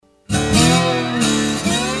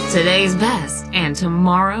Today's best and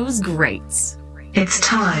tomorrow's greats. It's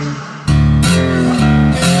time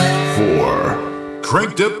for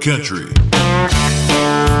Cranked Up Country.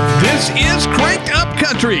 This is Cranked Up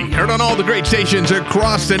Country, heard on all the great stations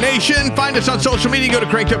across the nation. Find us on social media. Go to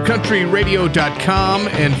crankedupcountryradio.com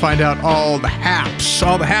and find out all the haps,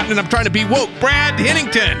 all the happening. I'm trying to be woke. Brad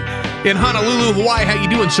Hennington in Honolulu, Hawaii. How you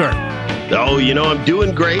doing, sir? Oh, I'm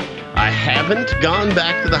doing great. I haven't gone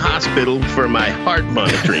back to the hospital for my heart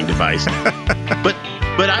monitoring device.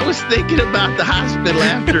 But I was thinking about the hospital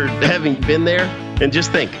after having been there, and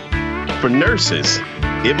just think, for nurses,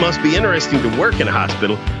 it must be interesting to work in a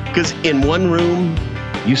hospital, because in one room,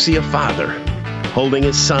 you see a father holding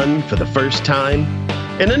his son for the first time.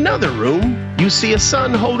 In another room, you see a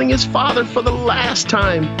son holding his father for the last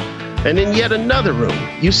time. And in yet another room,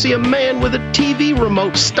 you see a man with a TV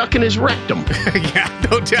remote stuck in his rectum. Yeah,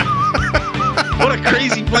 no doubt. What a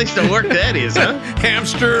crazy place to work that is, huh?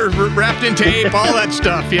 Hamster wrapped in tape, all that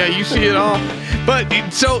stuff. Yeah, you see it all. But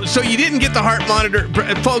so you didn't get the heart monitor.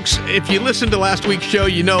 Folks, if you listened to last week's show,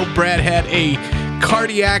 Brad had a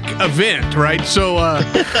cardiac event, right? So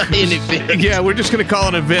an event. Yeah, we're just going to call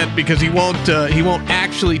it an event because he won't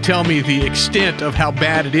actually tell me the extent of how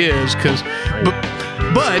bad it is.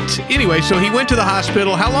 But anyway, so he went to the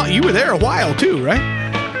hospital. How long? You were there a while too, right?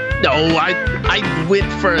 No, I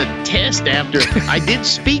went for a test after. I did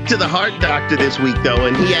speak to the heart doctor this week, though,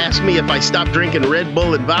 and he asked me if I stopped drinking Red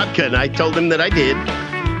Bull and vodka, and I told him that I did.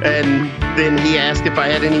 And then he asked if I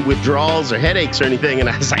had any withdrawals or headaches or anything, and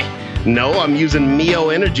I was like, no, I'm using Mio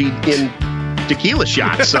Energy in tequila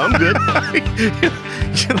shots, so I'm good.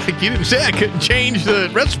 Like you didn't say I couldn't change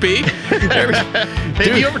the recipe.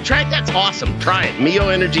 Have you ever tried? That's awesome. Try it. Mio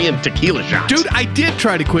Energy and tequila shots. Dude, I did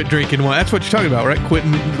try to quit drinking one. That's what you're talking about, right?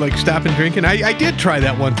 Quitting, like stopping drinking. I did try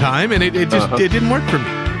that one time, and it just it didn't work for me.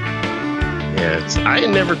 Yeah, I had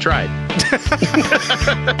never tried.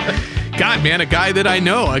 God, man, a guy that I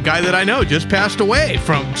know just passed away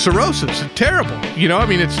from cirrhosis. It's terrible.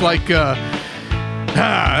 It's like...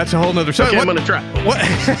 that's a whole nother story. Okay, I'm going to try.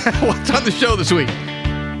 What's on the show this week?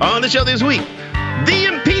 On the show this week, the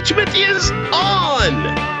impeachment is on.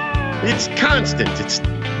 It's constant. It's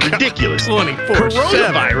ridiculous. 24/7.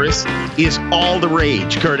 Coronavirus is all the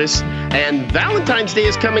rage, Curtis. And Valentine's Day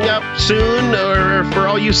is coming up soon, or for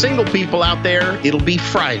all you single people out there, it'll be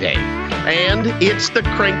Friday. And it's the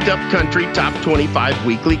Cranked Up Country Top 25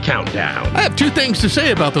 Weekly Countdown. I have two things to say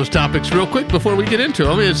about those topics real quick before we get into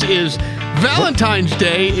them. Is Valentine's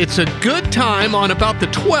Day, it's a good time on about the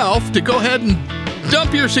 12th to go ahead and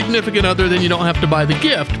dump your significant other, then you don't have to buy the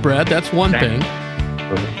gift, Brad. That's one thing.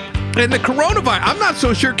 And the coronavirus, I'm not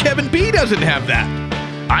so sure Kevin B doesn't have that.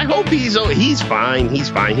 I hope he's fine. He's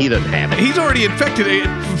fine. He doesn't have it. He's already infected.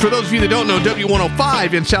 For those of you that don't know,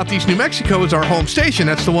 W105 in southeast New Mexico is our home station.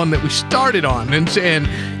 That's the one that we started on. And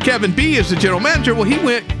Kevin B is the general manager. Well, he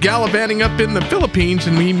went gallivanting up in the Philippines,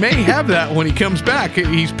 and he may have that when he comes back.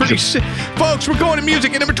 He's pretty sick. Folks, we're going to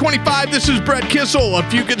music at number 25. This is Brett Kissel. A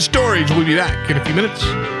Few Good Stories. We'll be back in a few minutes.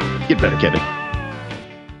 Get better, Kevin.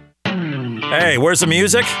 Hey, where's the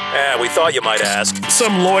music? We thought you might ask.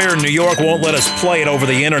 Some lawyer in New York won't let us play it over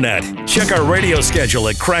the internet. Check our radio schedule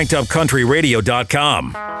at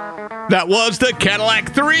crankedupcountryradio.com. That was the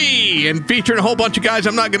Cadillac 3, and featuring a whole bunch of guys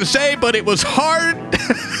I'm not going to say, but it was hard.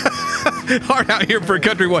 Hard out here for a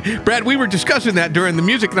country boy. Brad, we were discussing that during the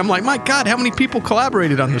music, and I'm like, my God, how many people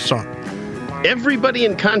collaborated on this song? Everybody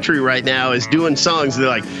in country right now is doing songs. They're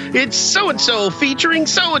like, it's so-and-so featuring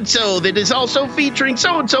so-and-so that is also featuring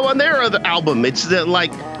so-and-so on their other album. It's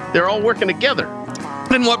like they're all working together.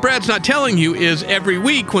 And what Brad's not telling you is every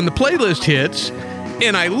week when the playlist hits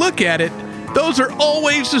and I look at it, those are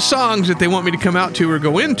always the songs that they want me to come out to or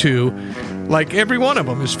go into. Like every one of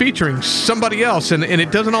them is featuring somebody else, and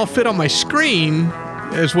it doesn't all fit on my screen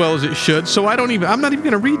as well as it should, so I'm not even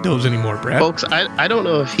going to read those anymore, Brad. Folks, I don't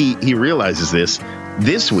know if he realizes this.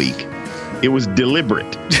 This week, it was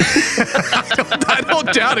deliberate. I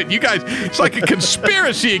don't doubt it. You guys, it's like a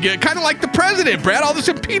conspiracy again. Kind of like the president, Brad. All this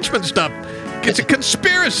impeachment stuff. It's a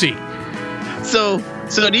conspiracy. So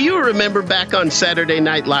do you remember back on Saturday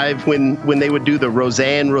Night Live when they would do the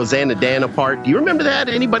Rosanna Dana part? Do you remember that?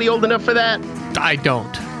 Anybody old enough for that? I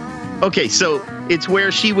don't. Okay, so it's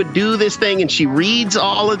where she would do this thing and she reads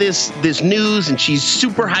all of this news and she's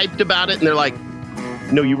super hyped about it, and they're like,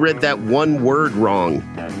 no, you read that one word wrong.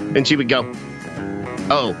 And she would go,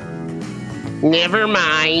 oh, never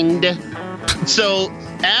mind. So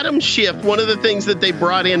Adam Schiff, one of the things that they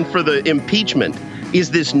brought in for the impeachment is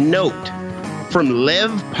this note from Lev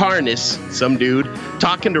Parnas, some dude,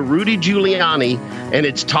 talking to Rudy Giuliani, and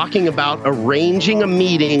it's talking about arranging a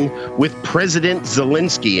meeting with President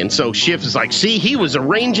Zelensky. And so Schiff is like, see, he was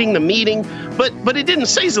arranging the meeting, but it didn't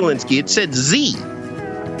say Zelensky, it said Z.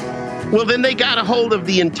 Well, then they got a hold of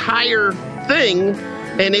the entire thing,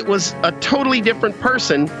 and it was a totally different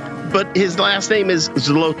person, but his last name is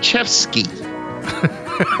Zlochevsky.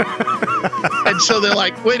 And so they're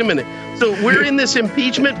like, wait a minute. So we're in this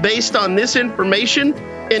impeachment based on this information,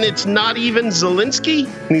 and it's not even Zelensky?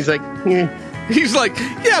 And he's like, He's like,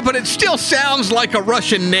 yeah, but it still sounds like a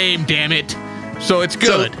Russian name, damn it. So it's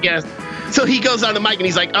good. So he goes on the mic and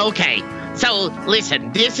he's like, okay, so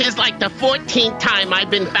listen, this is like the 14th time I've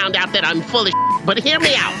been found out that I'm full of shit, but hear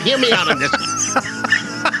me out on this.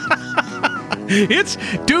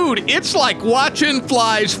 It's like watching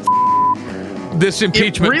flies this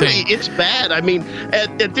impeachment thing. It's bad. I mean,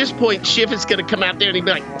 at this point, Schiff is going to come out there and he'd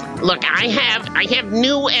be like, look, I have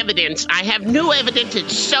new evidence. I have new evidence.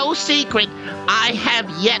 It's so secret. I have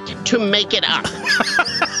yet to make it up.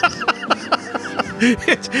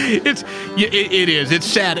 It is. It's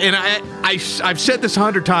sad. And I've said this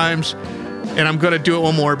 100 times, and I'm going to do it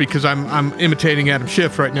one more because I'm imitating Adam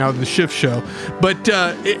Schiff right now, the Schiff Show. But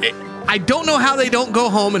I don't know how they don't go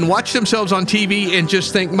home and watch themselves on TV and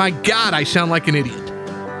just think, my God, I sound like an idiot.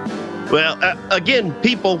 Well, again,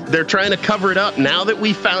 people, they're trying to cover it up. Now that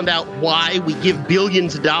we found out why we give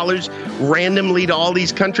billions of dollars randomly to all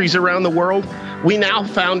these countries around the world, we now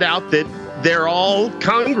found out that they're all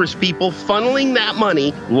Congress people funneling that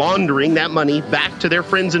money, laundering that money back to their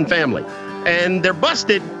friends and family. And they're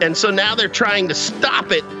busted, and so now they're trying to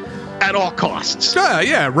stop it at all costs.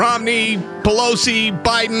 Yeah, Romney, Pelosi,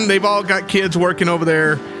 Biden, they've all got kids working over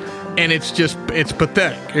there, and it's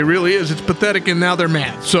pathetic. It really is. It's pathetic, and now they're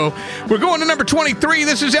mad. So we're going to number 23.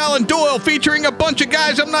 This is Alan Doyle featuring a bunch of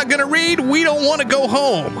guys I'm not going to read. We don't want to go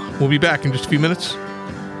home. We'll be back in just a few minutes.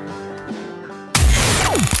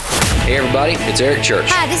 Hey everybody, it's Eric Church.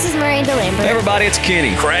 Hi, this is Miranda Lambert. Hey everybody, it's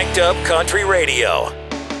Kenny. Cranked Up Country Radio.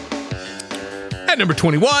 At number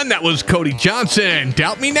 21, that was Cody Johnson.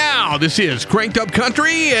 Doubt Me Now. This is Cranked Up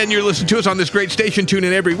Country, and you're listening to us on this great station. Tune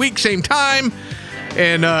in every week, same time.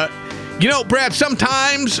 And, Brad,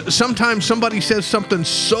 sometimes somebody says something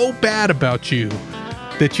so bad about you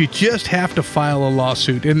that you just have to file a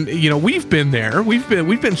lawsuit. And, we've been there. We've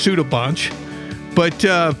been sued a bunch. But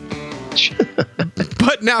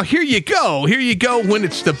but now here you go. Here you go when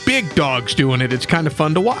it's the big dogs doing it. It's kind of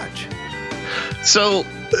fun to watch. So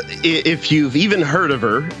if you've even heard of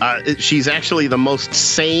her, she's actually the most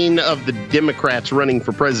sane of the Democrats running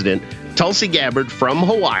for president, Tulsi Gabbard from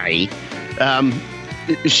Hawaii.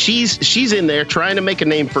 She's in there trying to make a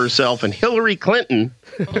name for herself, and Hillary Clinton,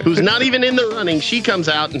 who's not even in the running, she comes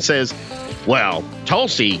out and says, well,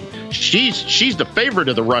 Tulsi, she's the favorite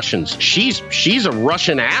of the Russians. She's a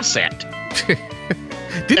Russian asset.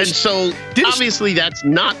 Obviously that's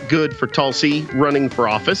not good for Tulsi running for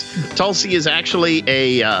office. Tulsi is actually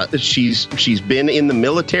she's been in the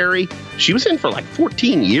military. She was in for like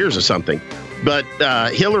 14 years or something. But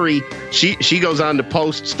Hillary, she goes on to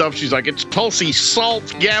post stuff. She's like, it's Tulsi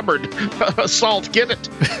Salt Gabbard. Salt, get it.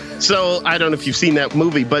 So I don't know if you've seen that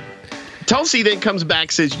movie, but Tulsi then comes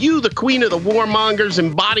back, says, you, the queen of the warmongers,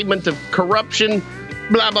 embodiment of corruption,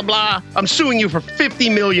 blah, blah, blah. I'm suing you for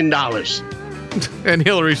 $50 million. And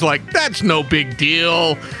Hillary's like, that's no big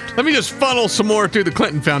deal. Let me just funnel some more through the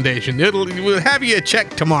Clinton Foundation. We'll have you a check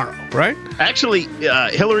tomorrow, right? Actually,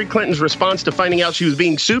 Hillary Clinton's response to finding out she was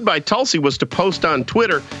being sued by Tulsi was to post on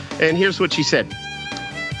Twitter. And here's what she said.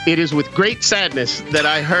 It is with great sadness that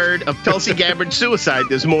I heard of Tulsi Gabbard's suicide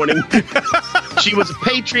this morning. She was a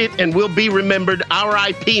patriot and will be remembered.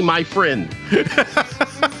 R.I.P., my friend.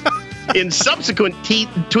 In subsequent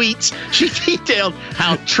tweets, she detailed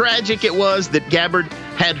how tragic it was that Gabbard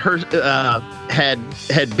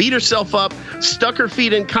had beat herself up, stuck her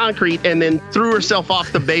feet in concrete, and then threw herself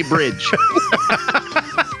off the Bay Bridge.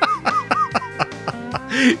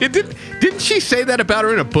 Didn't she say that about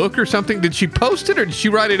her in a book or something? Did she post it or did she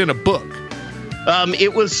write it in a book?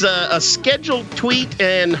 It was a scheduled tweet,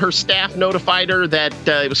 and her staff notified her that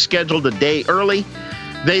it was scheduled a day early.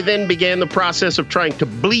 They then began the process of trying to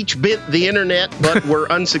bleach the internet, but were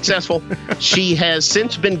unsuccessful. She has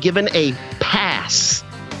since been given a pass.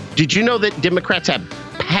 Did you know that Democrats have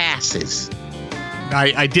passes?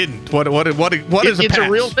 I didn't. What is a pass? It's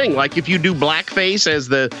a real thing. Like if you do blackface as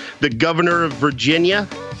the governor of Virginia,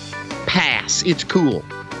 pass. It's cool.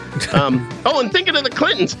 And thinking of the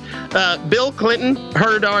Clintons, Bill Clinton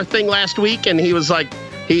heard our thing last week, and he was like,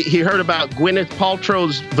 he heard about Gwyneth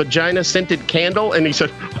Paltrow's vagina scented candle, and he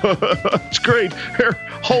said, "It's great. Here,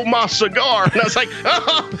 hold my cigar." And I was like,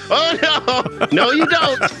 "Oh no, no, you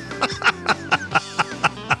don't."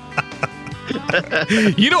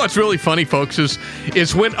 You know what's really funny, folks,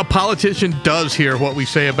 is when a politician does hear what we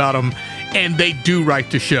say about them, and they do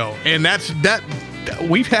write the show, and that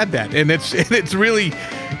we've had that, and it's really,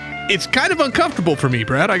 it's kind of uncomfortable for me,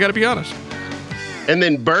 Brad. I got to be honest. And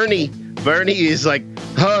then Bernie is like,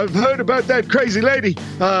 "I've heard about that crazy lady,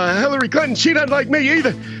 Hillary Clinton. She doesn't like me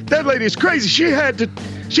either. That lady is crazy.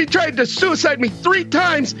 She tried to suicide me 3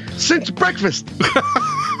 times since breakfast."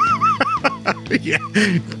 Yeah,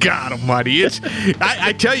 God Almighty!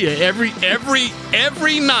 I tell you,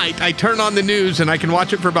 every night I turn on the news and I can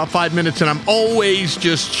watch it for about 5 minutes, and I'm always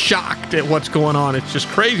just shocked at what's going on. It's just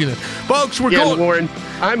craziness, folks. We're going. Warren,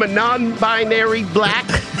 I'm a non-binary black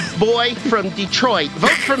boy from Detroit.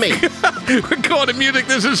 Vote for me. We're going to music.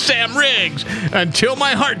 This is Sam Riggs. Until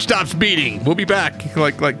my heart stops beating. We'll be back,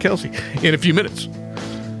 like Kelsey, in a few minutes.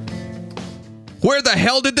 Where the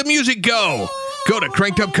hell did the music go? Go to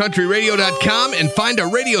crankedupcountryradio.com and find a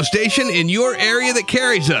radio station in your area that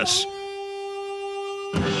carries us.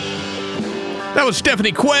 That was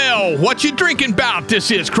Stephanie Quayle. What you drinking about? This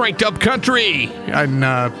is Cranked Up Country. And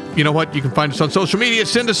you know what? You can find us on social media.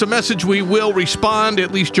 Send us a message. We will respond.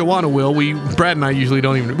 At least Joanna will. Brad and I usually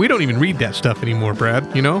don't even read that stuff anymore, Brad.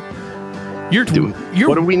 You know? You're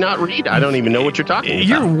what do we not read? I don't even know what you're talking about.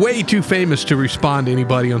 You're way too famous to respond to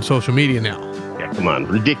anybody on social media now. Come on,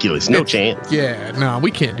 ridiculous. No chance. Yeah, no,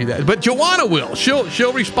 we can't do that. But Joanna will.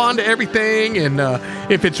 She'll respond to everything, and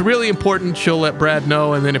if it's really important, she'll let Brad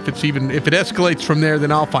know. And then if it escalates from there,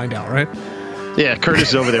 then I'll find out, right? Yeah, Curtis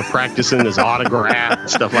is over there practicing his autograph and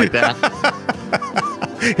stuff like that.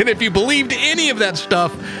 And if you believed any of that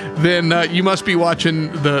stuff, then you must be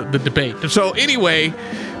watching the debate. So anyway,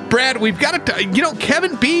 Brad, we've got to.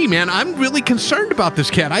 Kevin B. Man, I'm really concerned about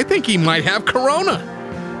this cat. I think he might have corona.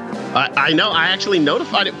 I know. I actually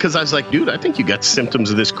notified him because I was like, dude, I think you got symptoms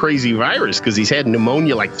of this crazy virus, because he's had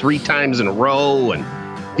pneumonia like 3 times in a row, and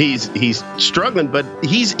he's struggling, but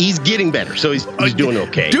he's getting better, so he's doing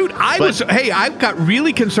okay. Dude, I got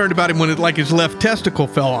really concerned about him when his left testicle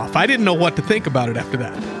fell off. I didn't know what to think about it after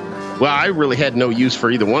that. Well, I really had no use for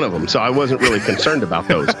either one of them, so I wasn't really concerned about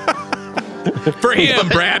those. For him,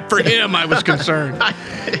 Brad, for him, I was concerned.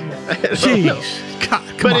 Jeez,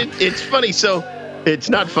 God, come on. It's funny. So.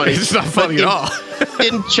 It's not funny. It's not funny at all.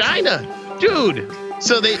 In China, dude.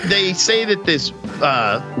 So they say that this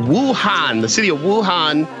Wuhan, the city of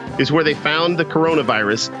Wuhan, is where they found the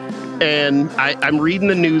coronavirus. And I'm reading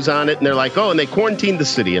the news on it, and they're like, oh, and they quarantined the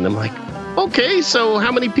city. And I'm like, okay, so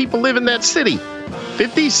how many people live in that city?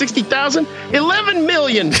 50, 60,000? 11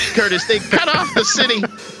 million, Curtis. They cut off the city.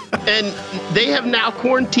 And they have now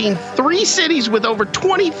quarantined 3 cities with over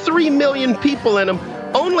 23 million people in them.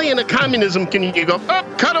 Only in a communism can you go, oh,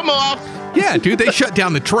 cut them off. Yeah, dude, they shut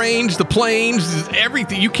down the trains, the planes,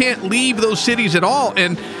 everything. You can't leave those cities at all.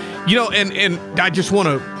 And, and I just want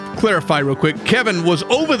to clarify real quick. Kevin was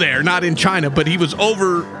over there, not in China, but he was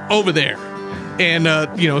over there. And,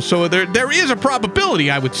 so there is a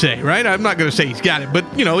probability, I would say, right? I'm not going to say he's got it, but,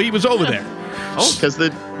 he was over there. Oh, because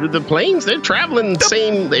the planes, they're traveling the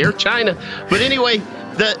same, Air China. But anyway,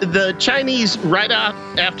 the Chinese, right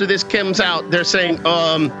after this comes out, they're saying,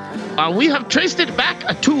 we have traced it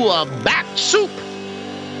back to bat soup.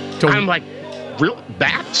 I'm like, real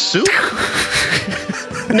bat soup?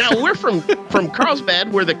 Now, we're from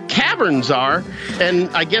Carlsbad, where the caverns are, and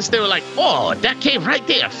I guess they were like, oh, that cave right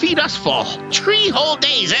there, feed us for 3 whole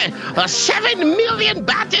days. 7 million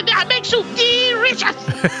bats, and that makes you delicious.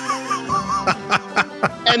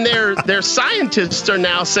 And their scientists are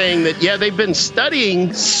now saying that, yeah, they've been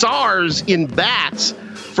studying SARS in bats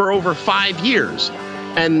for over 5 years.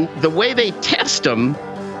 And the way they test them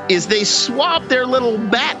is they swab their little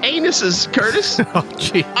bat anuses, Curtis. Oh,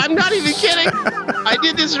 gee. I'm not even kidding. I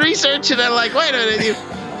did this research, and I'm like, wait a minute,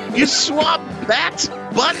 you swab bats'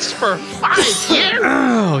 butts for 5 years?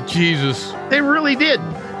 Oh, Jesus. They really did.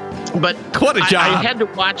 But what a job. I had to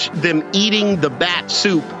watch them eating the bat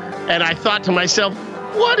soup, and I thought to myself,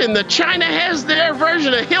 what in the China has their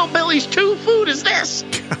version of Hillbillies 2 food is this?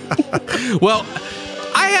 Well,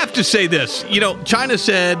 I have to say this. China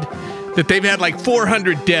said that they've had like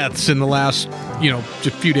 400 deaths in the last,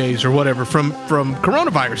 just few days or whatever from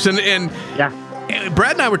coronavirus. And yeah.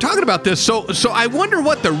 Brad and I were talking about this. So I wonder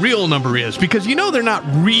what the real number is, because, they're not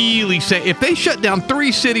really saying, if they shut down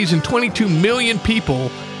 3 cities and 22 million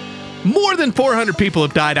people, more than 400 people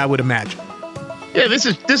have died, I would imagine. Yeah, this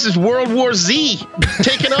is World War Z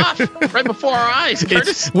taking off right before our eyes,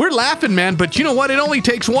 Curtis. We're laughing, man, but you know what? It only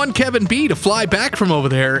takes one Kevin B to fly back from over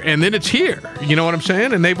there, and then it's here. You know what I'm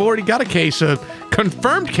saying? And they've already got a case, a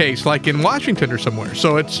confirmed case, like in Washington or somewhere.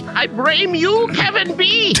 So it's... I blame you, Kevin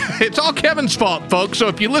B. It's all Kevin's fault, folks. So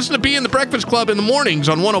if you listen to B in the Breakfast Club in the mornings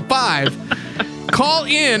on 105... call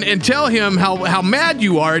in and tell him how mad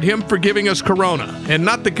you are at him for giving us Corona. And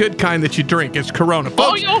not the good kind that you drink. It's Corona.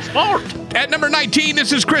 Folks, your fault. At number 19,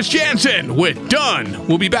 this is Chris Jansen with Done.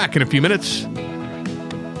 We'll be back in a few minutes.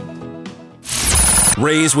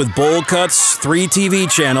 Raised with bowl cuts, 3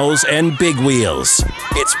 TV channels, and big wheels.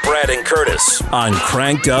 It's Brad and Curtis on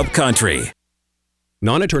Cranked Up Country.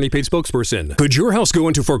 Non-attorney paid spokesperson. Could your house go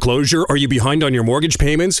into foreclosure? Are you behind on your mortgage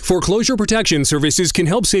payments? Foreclosure Protection Services can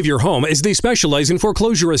help save your home as they specialize in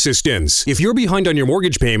foreclosure assistance. If you're behind on your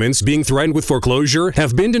mortgage payments, being threatened with foreclosure,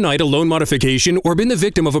 have been denied a loan modification, or been the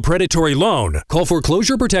victim of a predatory loan, call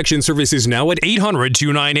Foreclosure Protection Services now at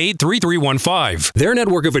 800-298-3315. Their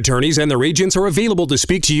network of attorneys and their agents are available to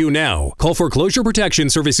speak to you now. Call Foreclosure Protection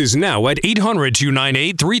Services now at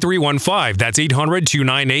 800-298-3315. That's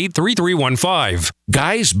 800-298-3315.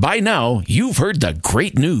 Guys, by now, you've heard the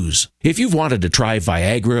great news. If you've wanted to try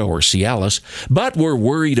Viagra or Cialis, but were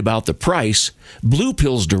worried about the price, Blue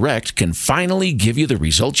Pills Direct can finally give you the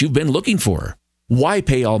results you've been looking for. Why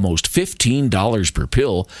pay almost $15 per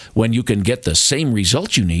pill when you can get the same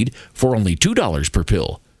results you need for only $2 per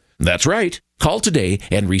pill? That's right. Call today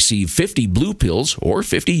and receive 50 blue pills or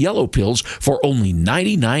 50 yellow pills for only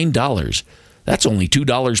 $99. That's only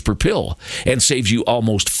 $2 per pill and saves you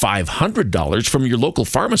almost $500 from your local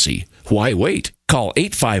pharmacy. Why wait? Call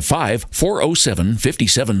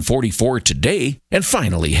 855-407-5744 today and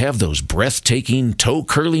finally have those breathtaking,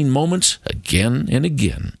 toe-curling moments again and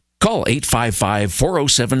again. Call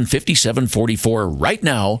 855-407-5744 right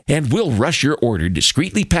now and we'll rush your order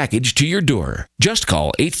discreetly packaged to your door. Just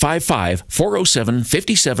call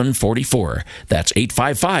 855-407-5744. That's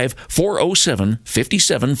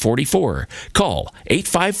 855-407-5744. Call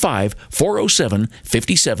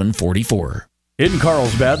 855-407-5744. In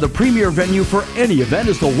Carlsbad, the premier venue for any event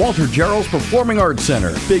is the Walter Gerrells Performing Arts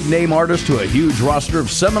Center. Big name artists to a huge roster of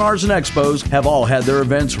seminars and expos have all had their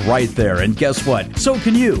events right there. And guess what? So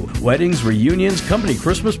can you. Weddings, reunions, company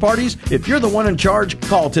Christmas parties. If you're the one in charge,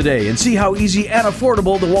 call today and see how easy and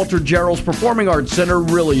affordable the Walter Gerrells Performing Arts Center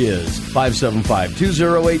really is.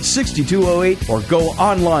 575-208-6208 or go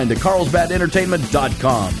online to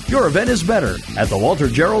carlsbadentertainment.com. Your event is better at the Walter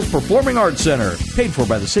Gerrells Performing Arts Center. Paid for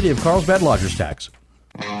by the City of Carlsbad Lodgers Tax.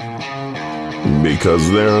 Because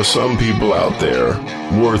there are some people out there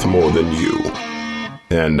worth more than you.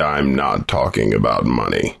 And I'm not talking about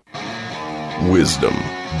money. Wisdom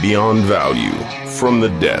beyond value from the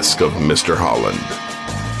desk of Mr. Holland.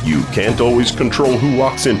 You can't always control who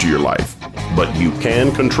walks into your life, but you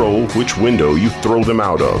can control which window you throw them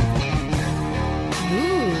out of.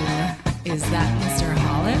 Ooh, is that Mr.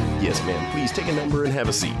 Holland? Yes, ma'am. Please take a number and have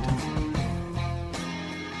a seat.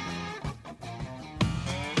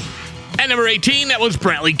 At number 18, that was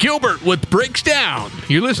Brantley Gilbert with Breaks Down.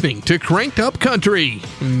 You're listening to Cranked Up Country.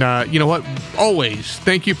 And you know what? Always,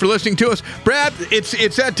 thank you for listening to us. Brad,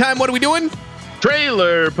 it's that time. What are we doing?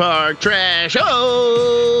 Trailer Park Trash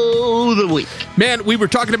the Week. Man, we were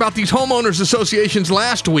talking about these homeowners associations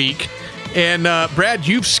last week. And Brad,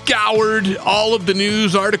 you've scoured all of the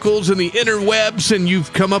news articles and the interwebs, and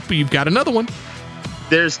you've got another one.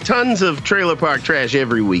 There's tons of trailer park trash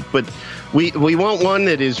every week, but we want one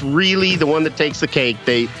that is really the one that takes the cake.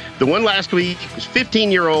 The one last week was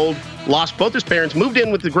 15-year-old, lost both his parents, moved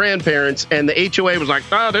in with the grandparents, and the HOA was like,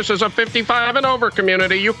 "Oh, this is a 55 and over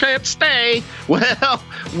community. You can't stay." Well,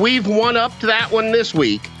 we've one-upped that one this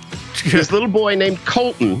week. This little boy named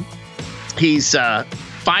Colton, he's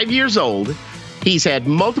 5 years old. He's had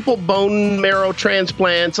multiple bone marrow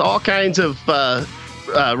transplants, all kinds of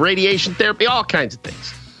radiation therapy, all kinds of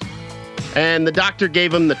things. And the doctor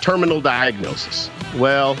gave him the terminal diagnosis.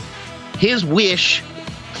 Well, his wish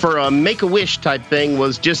for a Make-A-Wish type thing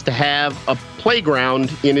was just to have a playground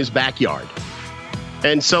in his backyard.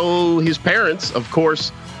 And so his parents, of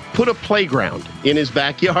course, put a playground in his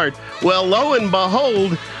backyard. Well, lo and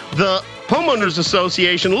behold, the homeowners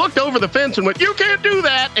association looked over the fence and went, "You can't do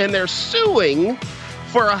that." And they're suing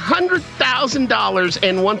for $100,000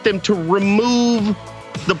 and want them to remove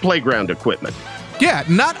the playground equipment. Yeah,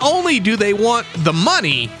 not only do they want the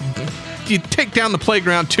money, you take down the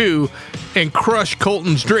playground too and crush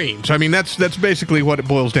Colton's dreams. I mean, that's basically what it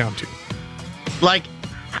boils down to. Like,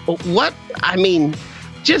 what? I mean,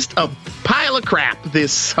 just a pile of crap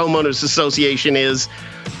this homeowners association is.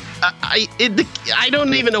 I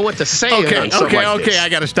don't even know what to say. Okay. I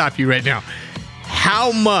got to stop you right now.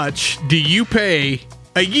 How much do you pay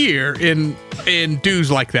a year in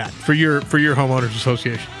dues like that for your homeowners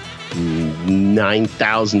association?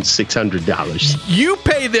 $9,600. You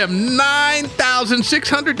pay them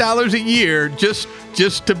 $9,600 a year just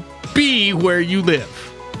to be where you live.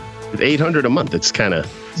 $800 a month. It's not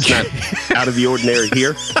out of the ordinary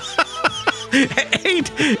here.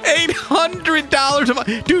 $800 a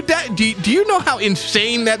month, dude. Do you know how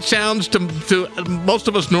insane that sounds to most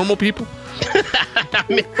of us normal people? I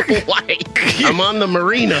mean, why? I'm on the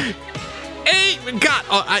marina.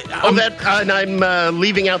 And I'm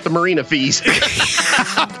leaving out the marina fees.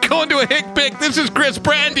 I'm going to a hick pick. This is Chris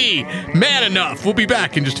Brandy. Man enough. We'll be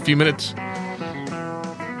back in just a few minutes.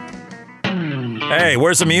 Hey,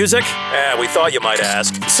 where's the music? We thought you might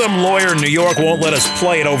ask. Some lawyer in New York won't let us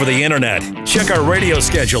play it over the internet. Check our radio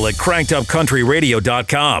schedule at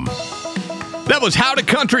crankedupcountryradio.com. That was How to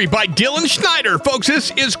Country by Dylan Schneider. Folks,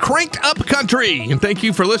 this is Cranked Up Country, and thank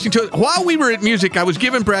you for listening to it. While we were at music, I was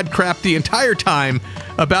giving Brad crap the entire time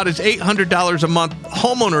about his $800 a month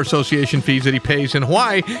homeowner association fees that he pays in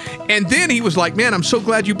Hawaii, and then he was like, man, I'm so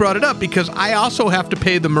glad you brought it up because I also have to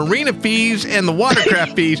pay the marina fees and the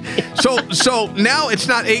watercraft fees. So now it's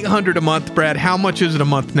not $800 a month, Brad. How much is it a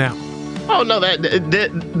month now? Oh, no,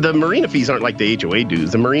 the marina fees aren't like the HOA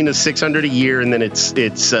dues. The marina's $600 a year, and then it's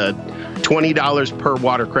 $20 per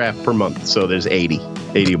watercraft per month. So there's $80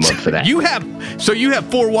 a month for that. You have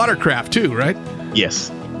 4 watercraft too, right? Yes.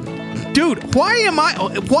 Dude, why am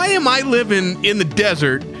I living in the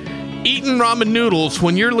desert eating ramen noodles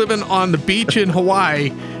when you're living on the beach in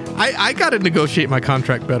Hawaii? I got to negotiate my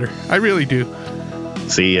contract better. I really do.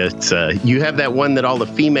 See, it's you have that one that all the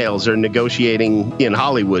females are negotiating in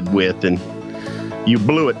Hollywood with, and you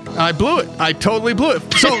blew it. I blew it. I totally blew it.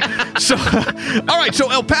 So all right.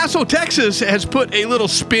 So El Paso, Texas has put a little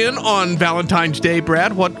spin on Valentine's Day,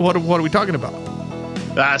 Brad. What are we talking about?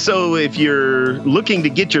 So if you're looking to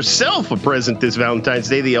get yourself a present this Valentine's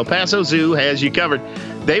Day, the El Paso Zoo has you covered.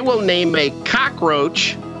 They will name a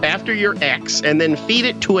cockroach after your ex and then feed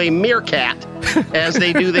it to a meerkat as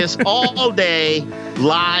they do this all day,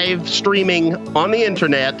 live streaming on the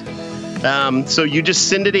internet. So you just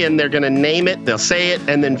send it in. They're going to name it. They'll say it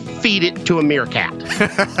and then feed it to a meerkat.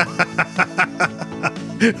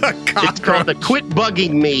 It's called the Quit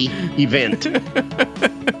Bugging Me event.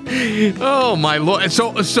 Oh, my Lord.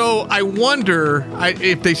 So I wonder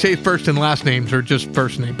if they say first and last names or just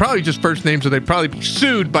first name. Probably just first names, or they'd probably be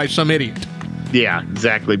sued by some idiot. Yeah,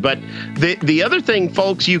 exactly. But the other thing,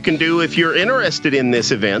 folks, you can do if you're interested in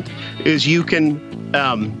this event is you can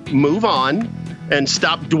move on and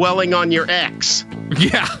stop dwelling on your ex.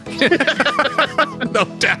 Yeah, no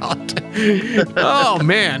doubt. Oh,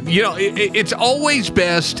 man. You know, it's always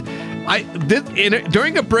best.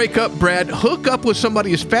 During a breakup, Brad, hook up with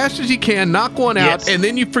somebody as fast as you can, knock one out, and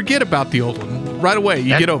then you forget about the old one. Right away,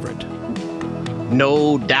 you get over it.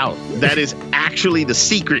 No doubt. That is actually the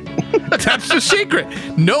secret. That's the secret.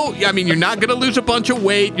 No, I mean, you're not going to lose a bunch of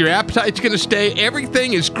weight. Your appetite's going to stay.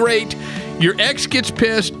 Everything is great. Your ex gets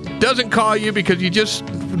pissed, doesn't call you because you just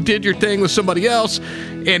did your thing with somebody else,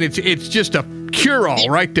 and it's just a cure-all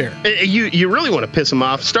right there. You really want to piss them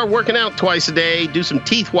off. Start working out twice a day, do some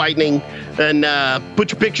teeth whitening, and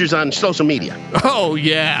put your pictures on social media. Oh,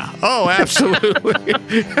 yeah. Oh, absolutely.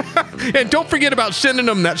 And don't forget about sending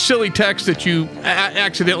them that silly text that you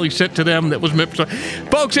accidentally sent to them that was meant for...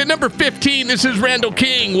 Folks, at number 15, this is Randall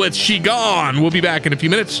King with She Gone. We'll be back in a few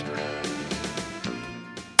minutes.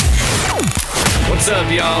 What's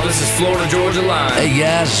up, y'all? This is Florida Georgia Line. Hey,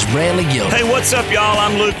 guys, it's Randy Gilbert. Hey, what's up, y'all?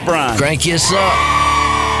 I'm Luke Bryan. Crank us up.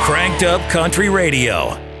 Cranked Up Country Radio.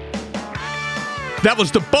 That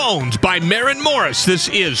was The Bones by Maren Morris. This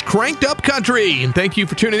is Cranked Up Country, and thank you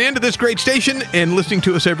for tuning in to this great station and listening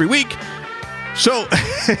to us every week. So,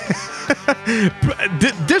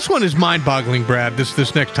 this one is mind-boggling, Brad,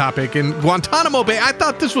 this next topic. And Guantanamo Bay, I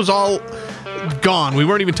thought this was all gone. We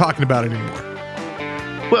weren't even talking about it anymore.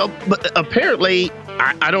 Well, but apparently,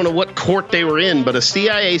 I don't know what court they were in, but a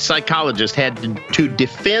CIA psychologist had to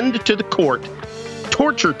defend to the court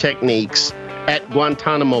torture techniques at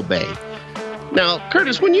Guantanamo Bay. Now,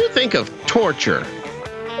 Curtis, when you think of torture,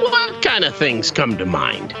 what kind of things come to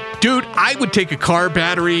mind? Dude, I would take a car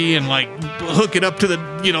battery and, hook it up to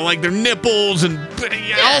their nipples and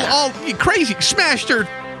all crazy. Smash their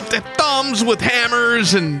thumbs with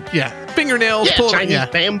hammers and, fingernails. Chinese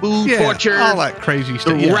bamboo torture. All that crazy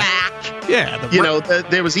stuff. The rack.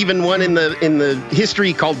 There was even one in the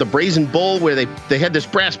history called the Brazen Bull where they had this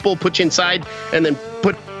brass bull put you inside and then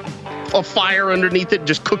put a fire underneath it,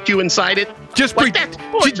 just cooked you inside it. Just that's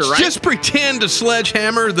torture, right? Just pretend to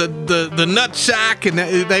sledgehammer the nut sack, and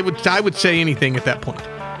I would say anything at that point.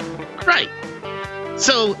 Right.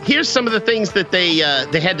 So here's some of the things that they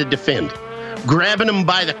had to defend: grabbing them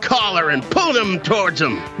by the collar and pulling them towards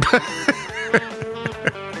them.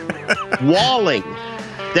 Walling.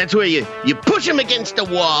 That's where you push him against the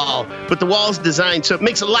wall, but the wall's designed so it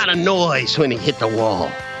makes a lot of noise when he hit the wall.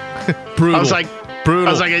 Brutal. I was like,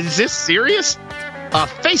 brutal. Is this serious? A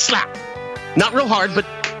face slap. Not real hard, but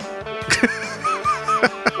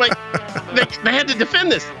like they had to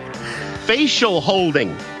defend this. Facial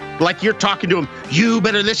holding. Like you're talking to him, you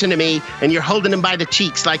better listen to me, and you're holding him by the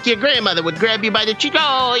cheeks like your grandmother would grab you by the cheek.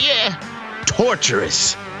 Oh, yeah.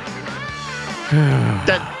 Torturous.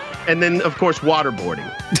 And then, of course, waterboarding.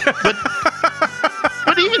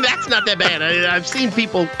 But even that's not that bad. I've seen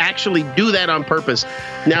people actually do that on purpose.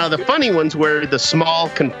 Now, the funny ones were the small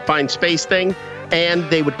confined space thing, and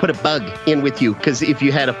they would put a bug in with you, because if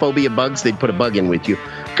you had a phobia of bugs, they'd put a bug in with you.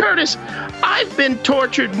 Curtis, I've been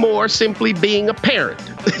tortured more simply being a parent.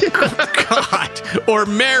 God. Or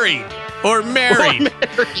married.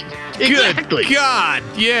 Exactly. Good God,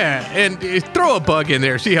 yeah. And throw a bug in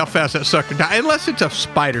there, see how fast that sucker dies. Unless it's a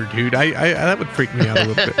spider, dude. That would freak me out a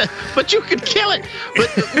little bit. But you could kill it. But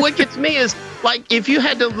what gets me is, like, if you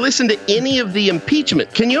had to listen to any of the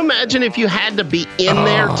impeachment, can you imagine if you had to be in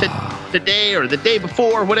there today or the day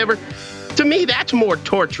before or whatever? To me, that's more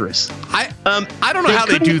torturous. I don't know how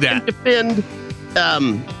they do that. Defend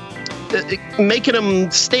making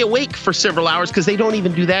them stay awake for several hours, because they don't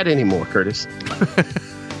even do that anymore, Curtis.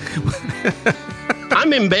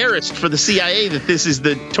 I'm embarrassed for the CIA that this is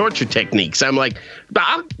the torture techniques. I'm like,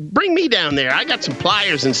 bring me down there. I got some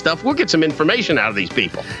pliers and stuff. We'll get some information out of these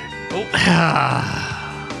people.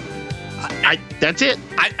 That's it.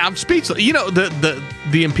 I'm speechless. You know,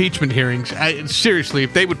 the impeachment hearings, seriously,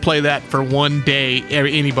 if they would play that for one day,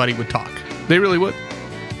 anybody would talk. They really would.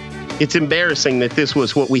 It's embarrassing that this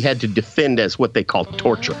was what we had to defend as what they call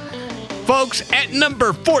torture. Folks, at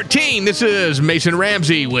number 14, this is Mason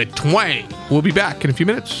Ramsey with Twang. We'll be back in a few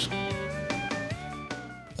minutes.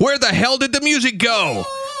 Where the hell did the music go?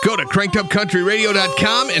 Go to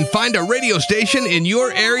crankedupcountryradio.com and find a radio station in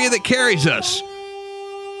your area that carries us.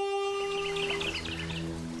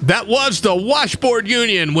 That was the Washboard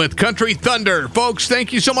Union with Country Thunder. Folks,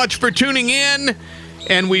 thank you so much for tuning in.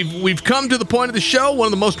 And we've come to the point of the show, one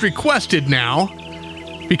of the most requested now,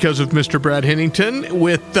 because of Mr. Brad Hennington,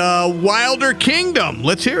 with Wilder Kingdom.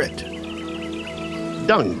 Let's hear it.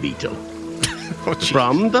 Dung beetle.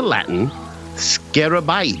 From the Latin,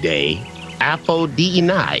 Scarabaeidae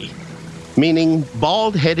apodini, meaning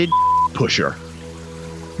bald-headed pusher.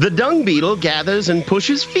 The dung beetle gathers and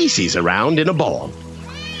pushes feces around in a ball,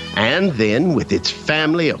 and then, with its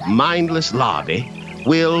family of mindless larvae,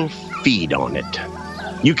 will feed on it.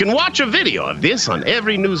 You can watch a video of this on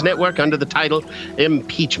every news network under the title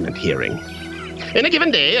Impeachment Hearing. In a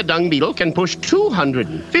given day, a dung beetle can push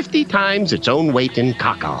 250 times its own weight in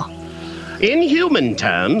caca. In human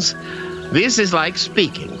terms, this is like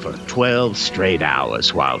speaking for 12 straight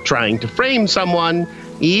hours while trying to frame someone,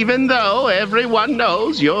 even though everyone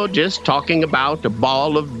knows you're just talking about a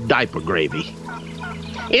ball of diaper gravy.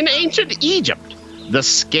 In ancient Egypt, the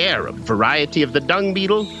scarab variety of the dung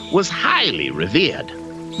beetle was highly revered.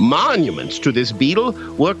 Monuments to this beetle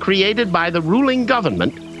were created by the ruling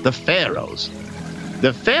government, the pharaohs.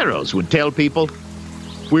 The pharaohs would tell people,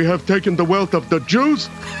 "We have taken the wealth of the Jews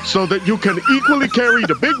so that you can equally carry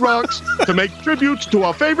the big rocks to make tributes to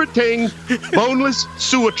our favorite thing, boneless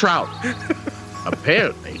sewer trout."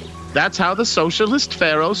 Apparently, that's how the socialist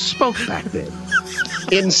pharaohs spoke back then.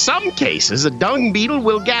 In some cases, a dung beetle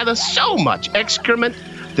will gather so much excrement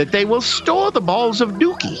that they will store the balls of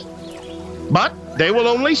dookie. But they will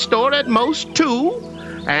only store at most 2,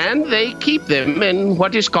 and they keep them in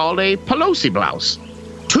what is called a Pelosi blouse.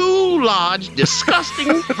 2 large,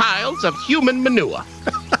 disgusting piles of human manure.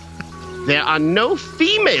 There are no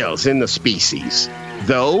females in the species,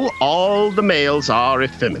 though all the males are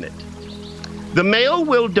effeminate. The male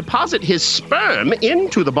will deposit his sperm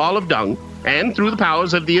into the ball of dung, and through the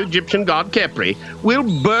powers of the Egyptian god Khepri, will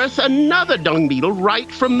birth another dung beetle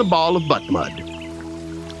right from the ball of butt mud.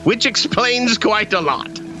 Which explains quite a lot.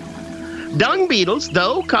 Dung beetles,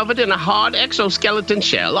 though covered in a hard exoskeleton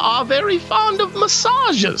shell, are very fond of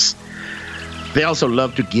massages. They also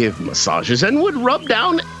love to give massages and would rub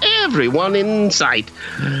down everyone in sight,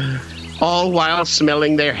 all while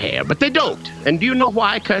smelling their hair. But they don't. And do you know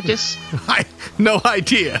why, Curtis? No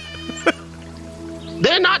idea.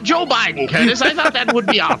 They're not Joe Biden, Curtis. I thought that would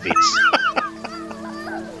be obvious.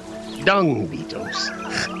 Dung beetles.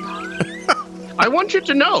 I want you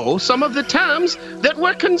to know some of the terms that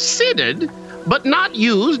were considered but not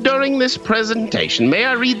used during this presentation. May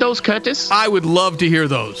I read those, Curtis? I would love to hear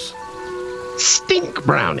those. Stink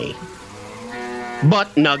brownie.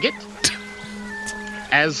 Butt nugget.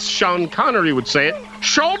 As Sean Connery would say it,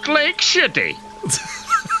 Short Lake Shitty.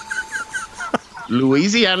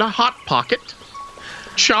 Louisiana Hot Pocket.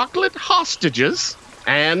 Chocolate hostages.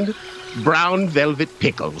 And brown velvet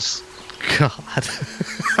pickles. God.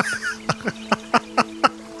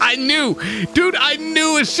 I knew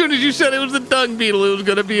as soon as you said it was the dung beetle, it was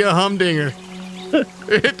going to be a humdinger.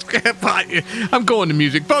 I'm going to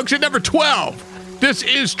music. Folks, at number 12, this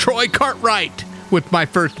is Troy Cartwright with My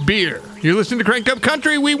First Beer. You're listening to Cranked Up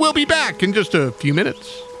Country. We will be back in just a few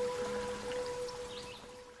minutes.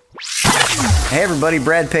 Hey everybody,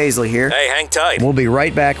 Brad Paisley here. Hey, hang tight. We'll be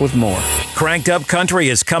right back with more. Cranked Up Country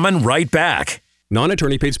is coming right back.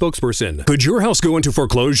 Non-attorney paid spokesperson. Could your house go into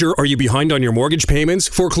foreclosure? Are you behind on your mortgage payments?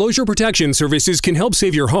 Foreclosure Protection Services can help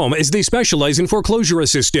save your home as they specialize in foreclosure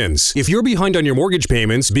assistance. If you're behind on your mortgage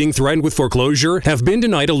payments, being threatened with foreclosure, have been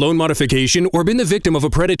denied a loan modification, or been the victim of a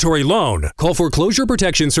predatory loan, call Foreclosure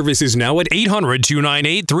Protection Services now at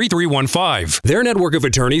 800-298-3315. Their network of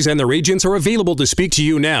attorneys and their agents are available to speak to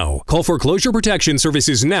you now. Call Foreclosure Protection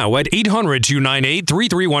Services now at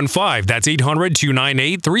 800-298-3315. That's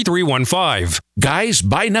 800-298-3315. Guys,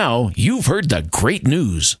 by now, you've heard the great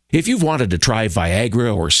news. If you've wanted to try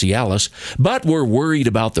Viagra or Cialis, but were worried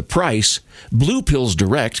about the price, Blue Pills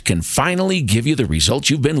Direct can finally give you the results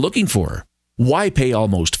you've been looking for. Why pay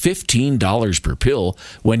almost $15 per pill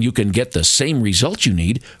when you can get the same results you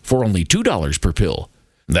need for only $2 per pill?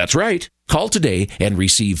 That's right. Call today and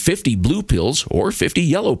receive 50 blue pills or 50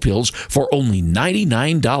 yellow pills for only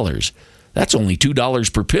 $99. That's only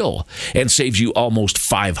 $2 per pill and saves you almost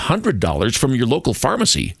 $500 from your local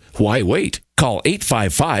pharmacy. Why wait? Call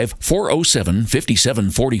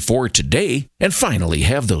 855-407-5744 today and finally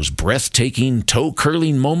have those breathtaking,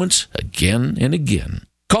 toe-curling moments again and again.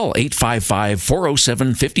 Call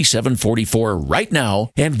 855-407-5744 right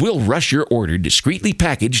now and we'll rush your order discreetly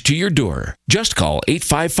packaged to your door. Just call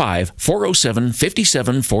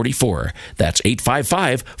 855-407-5744. That's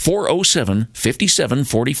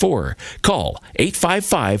 855-407-5744. Call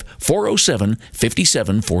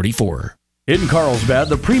 855-407-5744. In Carlsbad,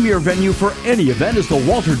 the premier venue for any event is the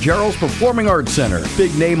Walter Gerrells Performing Arts Center.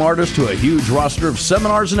 Big name artists to a huge roster of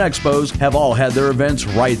seminars and expos have all had their events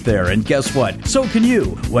right there. And guess what? So can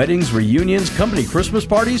you. Weddings, reunions, company Christmas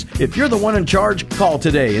parties. If you're the one in charge, call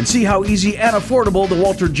today and see how easy and affordable the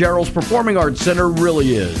Walter Gerrells Performing Arts Center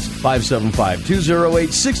really is.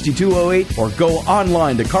 575-208-6208 or go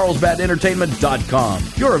online to carlsbadentertainment.com.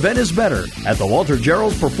 Your event is better at the Walter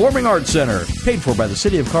Gerrells Performing Arts Center. Paid for by the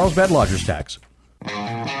City of Carlsbad Lodgers Tax.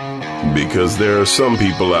 Because there are some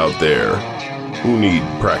people out there who need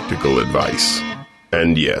practical advice.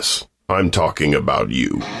 And yes, I'm talking about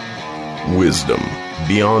you. Wisdom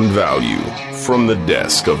beyond value from the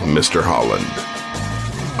desk of Mr. Holland.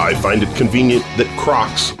 I find it convenient that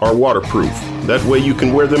Crocs are waterproof. That way you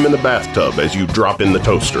can wear them in the bathtub as you drop in the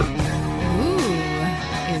toaster. Ooh,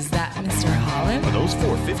 is that Mr. Holland? Are those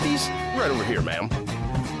 450s? Right over here, ma'am.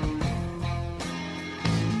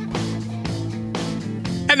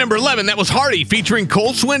 At number 11, that was Hardy featuring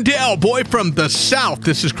Cole Swindell, Boy from the South.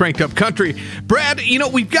 This is Cranked Up Country. Brad,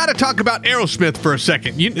 we've got to talk about Aerosmith for a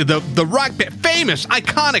second. The rock band, famous,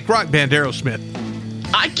 iconic rock band Aerosmith.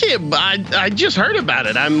 I just heard about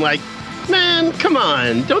it. I'm like, man, come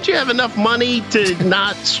on. Don't you have enough money to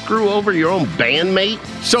not screw over your own bandmate?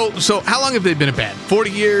 So how long have they been a band?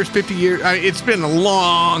 40 years, 50 years? I mean, it's been a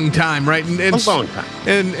long time, right? And a long time.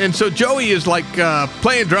 And so Joey is like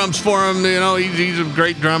playing drums for him. He's a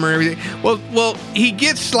great drummer and everything. Well, he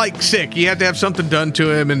gets like sick. He had to have something done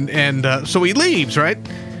to him, and so he leaves, right?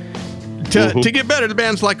 To get better. The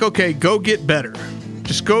band's like, okay, go get better.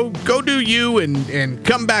 Just go do you and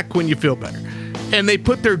come back when you feel better. And they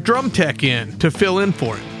put their drum tech in to fill in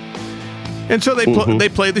for him. And so they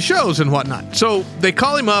play the shows and whatnot. So they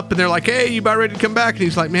call him up and they're like, hey, you about ready to come back? And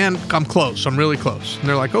he's like, man, I'm close. I'm really close. And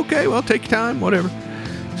they're like, okay, well, take your time, whatever.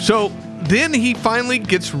 So then he finally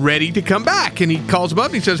gets ready to come back. And he calls them up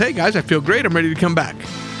and he says, hey, guys, I feel great. I'm ready to come back.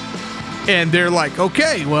 And they're like,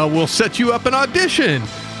 okay, well, we'll set you up an audition.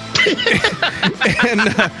 And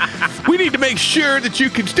we need to make sure that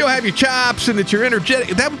you can still have your chops and that you're energetic.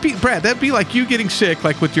 That would be, Brad, that'd be like you getting sick,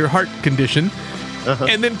 like with your heart condition,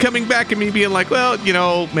 and then coming back and me being like, well,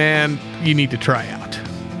 man, you need to try out.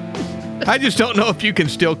 I just don't know if you can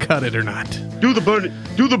still cut it or not. Do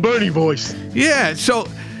the Bernie voice. Yeah, so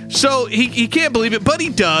he can't believe it, but he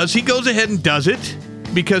does. He goes ahead and does it.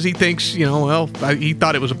 because he thinks, he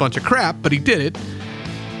thought it was a bunch of crap, but he did it.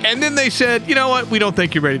 And then they said, you know what, we don't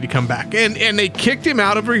think you're ready to come back. And they kicked him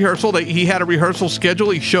out of rehearsal. He had a rehearsal schedule.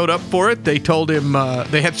 He showed up for it. They told him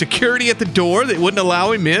they had security at the door. They wouldn't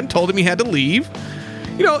allow him in, told him he had to leave.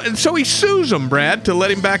 And so he sues them, Brad, to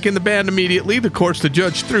let him back in the band immediately. Of course, the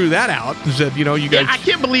judge threw that out and said, you guys... Yeah, I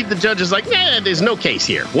can't believe the judge is like, there's no case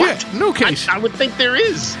here. What? Yeah, no case. I would think there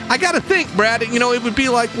is. I got to think, Brad, it would be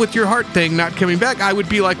like with your heart thing not coming back. I would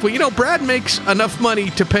be like, well, Brad makes enough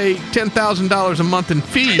money to pay $10,000 a month in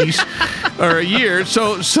fees or a year,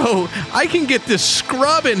 so I can get this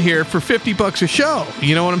scrub in here for $50 a show.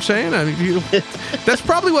 You know what I'm saying? That's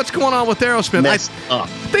probably what's going on with Aerosmith. I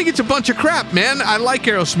think it's a bunch of crap, man. I like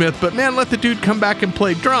Aerosmith, but man, let the dude come back and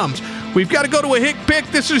play drums. We've got to go to a hick pick.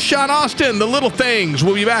 This is Sean Austin, The Little Things.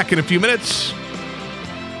 We'll be back in a few minutes.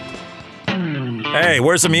 Hey,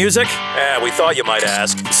 where's the music? We thought you might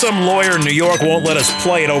ask. Some lawyer in New York won't let us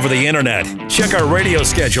play it over the internet. Check our radio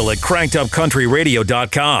schedule at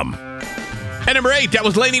crankedupcountryradio.com. At number 8, that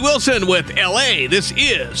was Lainey Wilson with L.A. This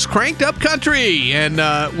is Cranked Up Country,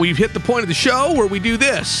 and we've hit the point of the show where we do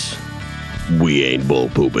this. We ain't bull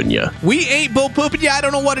pooping ya. We ain't bull pooping ya. I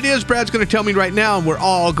don't know what it is. Brad's going to tell me right now, and we're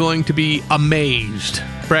all going to be amazed.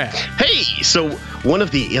 Brad. Hey, so one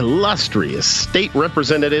of the illustrious state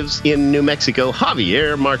representatives in New Mexico,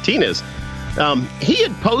 Javier Martinez, he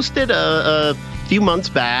had posted a few months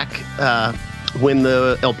back when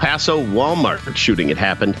the El Paso Walmart shooting had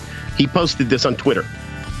happened. He posted this on Twitter.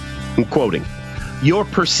 I'm quoting, "Your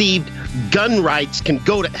perceived gun rights can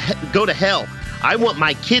go to hell. I want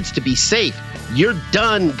my kids to be safe. You're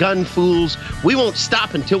done, gun fools. We won't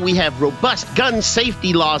stop until we have robust gun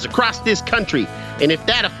safety laws across this country. And if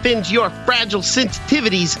that offends your fragile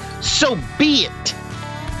sensitivities, so be it."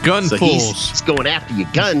 Gun fools. He's going after your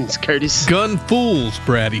guns, Curtis. Gun fools,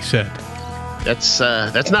 Brad, he said. That's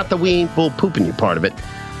not the we ain't bull pooping you part of it.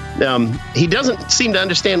 He doesn't seem to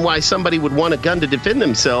understand why somebody would want a gun to defend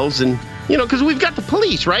themselves, and because we've got the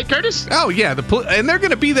police, right, Curtis? Oh yeah, and they're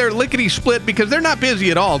going to be there lickety split because they're not busy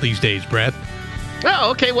at all these days, Brad.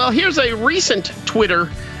 Oh, okay. Well, here's a recent Twitter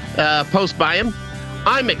post by him.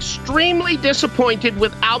 "I'm extremely disappointed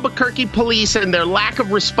with Albuquerque police and their lack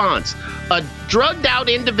of response. A drugged-out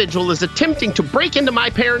individual is attempting to break into my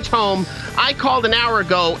parents' home. I called an hour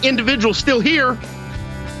ago. Individual still here."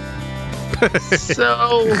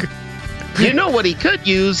 So, you know what he could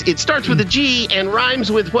use? It starts with a G and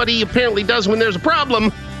rhymes with what he apparently does when there's a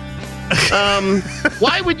problem.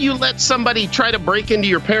 Why would you let somebody try to break into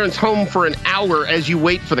your parents' home for an hour as you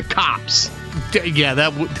wait for the cops? Yeah,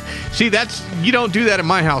 you don't do that at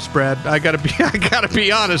my house, Brad. I gotta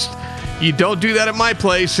be honest. You don't do that at my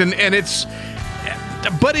place,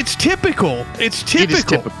 but it's typical. It's typical. It is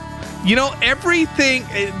typical. Everything,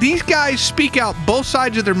 these guys speak out both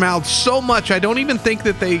sides of their mouths so much, I don't even think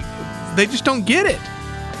that they just don't get it.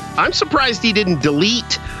 I'm surprised he didn't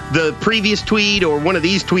delete the previous tweet or one of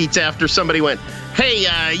these tweets after somebody went, "Hey,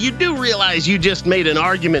 you do realize you just made an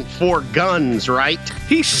argument for guns, right?"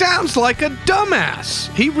 He sounds like a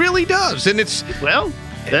dumbass. He really does. And it's... Well,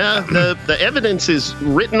 the evidence is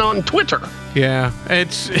written on Twitter. Yeah,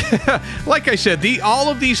 it's like I said, all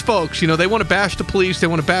of these folks, they want to bash the police, they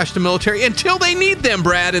want to bash the military until they need them,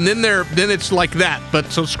 Brad, and then it's like that.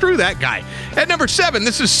 But so screw that guy. At number 7,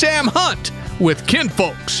 this is Sam Hunt with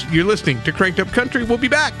Kinfolks. You're listening to Cranked Up Country. We'll be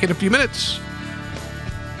back in a few minutes.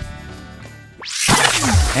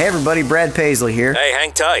 Hey everybody, Brad Paisley here. Hey,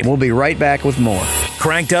 hang tight. We'll be right back with more.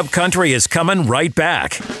 Cranked Up Country is coming right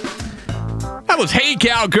back. That was Hey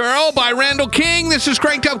Cowgirl by Randall King. This is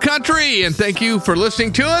Cranked Up Country, and thank you for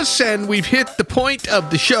listening to us. And we've hit the point of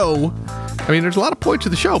the show. I mean, there's a lot of points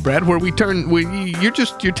of the show, Brad, where you're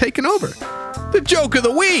taking over. The joke of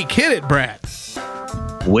the week. Hit it, Brad.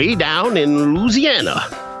 Way down in Louisiana,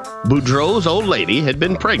 Boudreaux's old lady had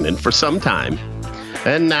been pregnant for some time,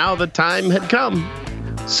 and now the time had come.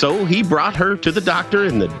 So he brought her to the doctor,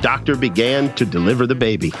 and the doctor began to deliver the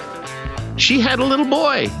baby. She had a little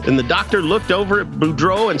boy, and the doctor looked over at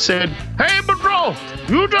Boudreaux and said, "Hey, Boudreaux,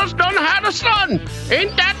 you just done had a son.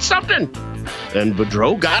 Ain't that something?" And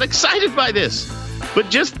Boudreaux got excited by this. But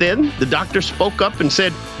just then, the doctor spoke up and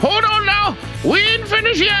said, "Hold on now, we ain't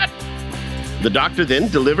finished yet." The doctor then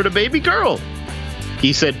delivered a baby girl.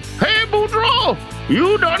 He said, "Hey, Boudreaux,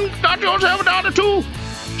 you done got yourself a daughter too.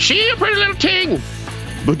 She a pretty little thing."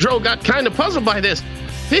 Boudreaux got kind of puzzled by this.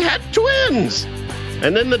 He had twins.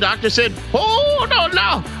 And then the doctor said, "Hold on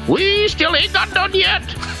now, we still ain't got done yet."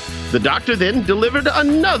 The doctor then delivered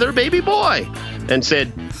another baby boy and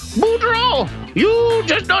said, "Boudreaux, you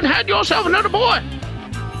just done had yourself another boy."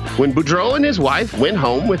 When Boudreaux and his wife went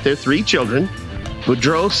home with their 3 children,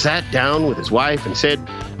 Boudreaux sat down with his wife and said,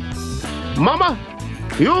 Mama,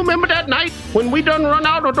 you remember that night when we done run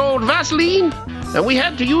out of the old Vaseline and we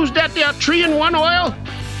had to use that there 3-in-1 oil?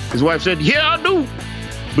 His wife said, yeah, I do.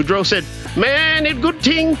 Boudreaux said, man, it's good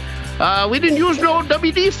thing we didn't use no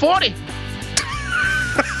WD-40.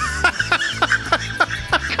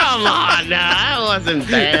 Come on now, that wasn't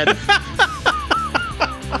bad.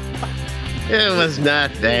 It was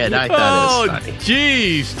not bad. I thought it was funny.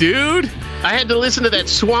 Jeez, dude. I had to listen to that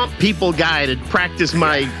Swamp People guy to practice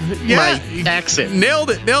my accent. Nailed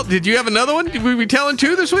it. Did you have another one? Did we be telling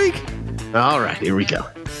two this week? All right, here we go.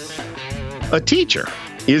 A teacher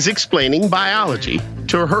is explaining biology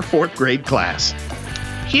to her 4th grade class.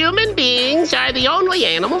 Human beings are the only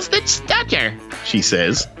animals that stutter, she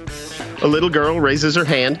says. A little girl raises her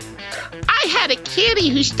hand. I had a kitty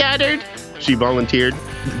who stuttered, she volunteered.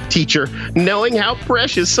 The teacher, knowing how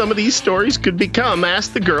precious some of these stories could become,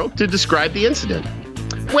 asked the girl to describe the incident.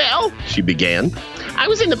 Well, she began, I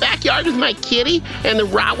was in the backyard with my kitty, and the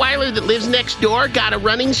Rottweiler that lives next door got a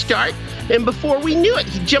running start, and before we knew it,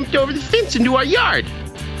 he jumped over the fence into our yard.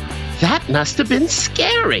 That must have been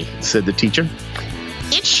scary, said the teacher.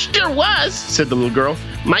 It sure was, said the little girl.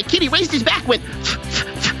 My kitty raised his back, went,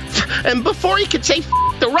 and before he could say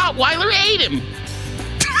the Rottweiler ate him.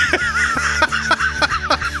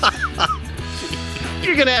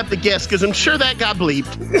 You're going to have to guess, because I'm sure that got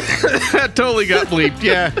bleeped. That totally got bleeped,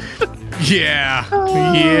 yeah. Yeah,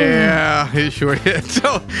 it sure did.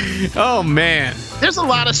 So, oh, man. There's a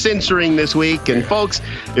lot of censoring this week, and folks,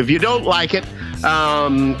 if you don't like it,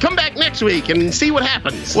 come back next week and see what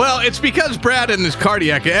happens. Well, it's because Brad and his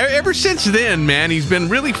cardiac, ever since then, man, he's been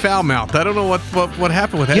really foul-mouthed. I don't know what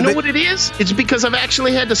happened with that. You know what it is? It's because I've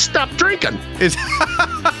actually had to stop drinking.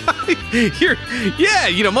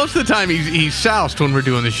 Most of the time he's soused when we're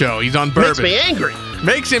doing the show. He's on bourbon.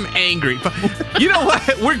 Makes him angry. But you know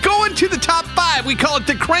what? We're going to the top 5. We call it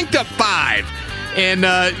the Cranked Up 5. And,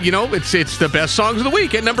 it's the best songs of the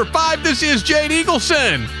week. At number 5, this is Jade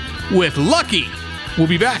Eagleson with Lucky. We'll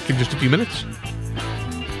be back in just a few minutes.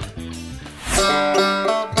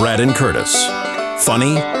 Brad and Curtis.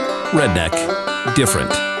 Funny, redneck, different.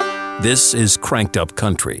 This is Cranked Up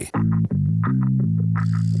Country.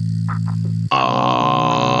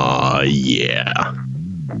 Yeah.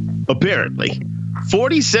 Apparently,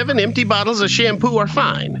 47 empty bottles of shampoo are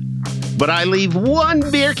fine. But I leave one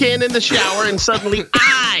beer can in the shower and suddenly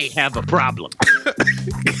I have a problem.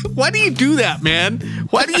 Why do you do that, man?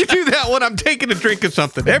 Why do you do that when I'm taking a drink of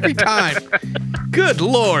something? Every time. Good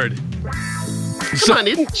Lord. Come on,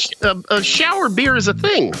 a shower beer is a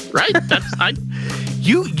thing, right?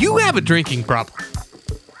 You have a drinking problem.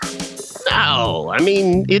 No, I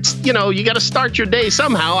mean, it's, you got to start your day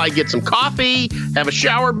somehow. I get some coffee, have a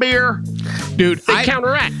shower beer. Dude, they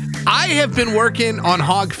counteract. I have been working on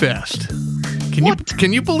Hogfest.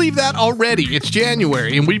 Can you believe that already? It's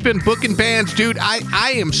January, and we've been booking bands. Dude,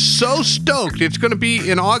 I am so stoked. It's going to be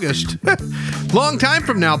in August. Long time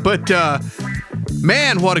from now, but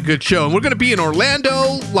man, what a good show. And we're going to be in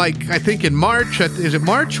Orlando, I think in March. Is it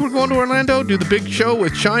March we're going to Orlando? Do the big show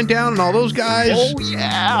with Shinedown and all those guys. Oh,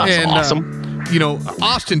 yeah. That's awesome.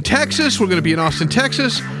 Austin, Texas. We're going to be in Austin,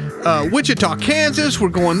 Texas. Wichita, Kansas. We're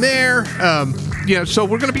going there. So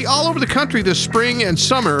we're going to be all over the country this spring and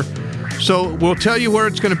summer. So we'll tell you where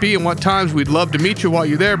it's going to be and what times. We'd love to meet you while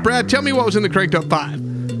you're there. Brad, tell me what was in the Cranked Up 5.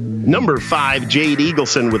 Number 5, Jade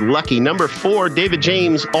Eagleson with Lucky. Number 4, David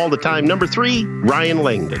James, All the Time. Number 3, Ryan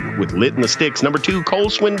Langdon with Lit in the Sticks. Number 2,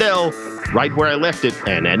 Cole Swindell, Right Where I Left It.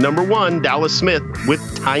 And at number 1, Dallas Smith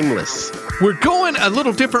with Timeless. We're going a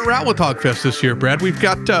little different route with Hogfest this year, Brad. We're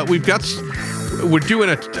doing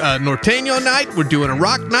a Norteño night. We're doing a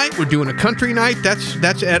rock night. We're doing a country night.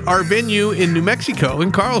 That's at our venue in New Mexico,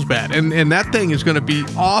 in Carlsbad. And that thing is going to be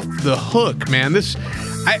off the hook, man.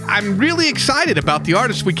 I'm really excited about the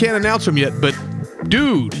artists. We can't announce them yet, but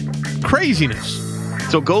dude, craziness.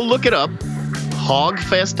 So go look it up,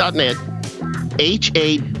 hogfest.net,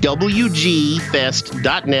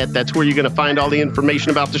 HAWGfest.net. That's where you're going to find all the information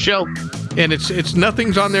about the show. And it's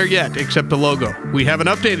nothing's on there yet except the logo. We haven't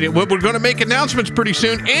updated it. We're going to make announcements pretty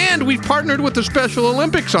soon, and we've partnered with the Special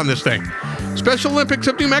Olympics on this thing. Special Olympics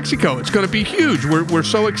of New Mexico. It's going to be huge. We're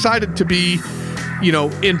so excited to be,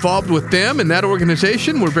 involved with them and that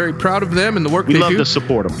organization. We're very proud of them and the work they do. We love to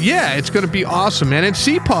support them. Yeah, it's going to be awesome, man. And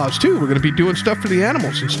CPAWS too. We're going to be doing stuff for the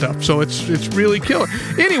animals and stuff. So it's really killer.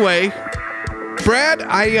 Anyway, Brad,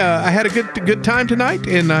 I had a good time tonight,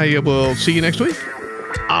 and I will see you next week.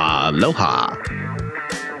 Aloha.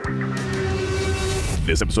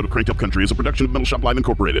 This episode of Cranked Up Country is a production of Metal Shop Live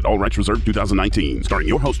Incorporated. All rights reserved 2019. Starring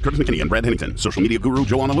your host, Curtis McKinney and Brad Hennington. Social media guru,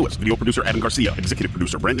 Joanna Lewis. Video producer, Adam Garcia. Executive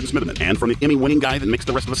producer, Brandon Smitherman. And from the Emmy-winning guy that makes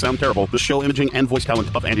the rest of us sound terrible, the show imaging and voice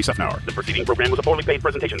talent of Andy Sefnauer. The preceding program was a poorly paid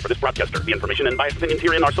presentation for this broadcaster. The information and biased opinions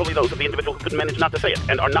herein are solely those of the individual who could manage not to say it,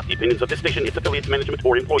 and are not the opinions of this station, its affiliates, management,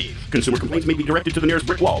 or employees. Consumer complaints may be directed to the nearest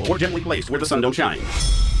brick wall or gently placed where the sun don't shine.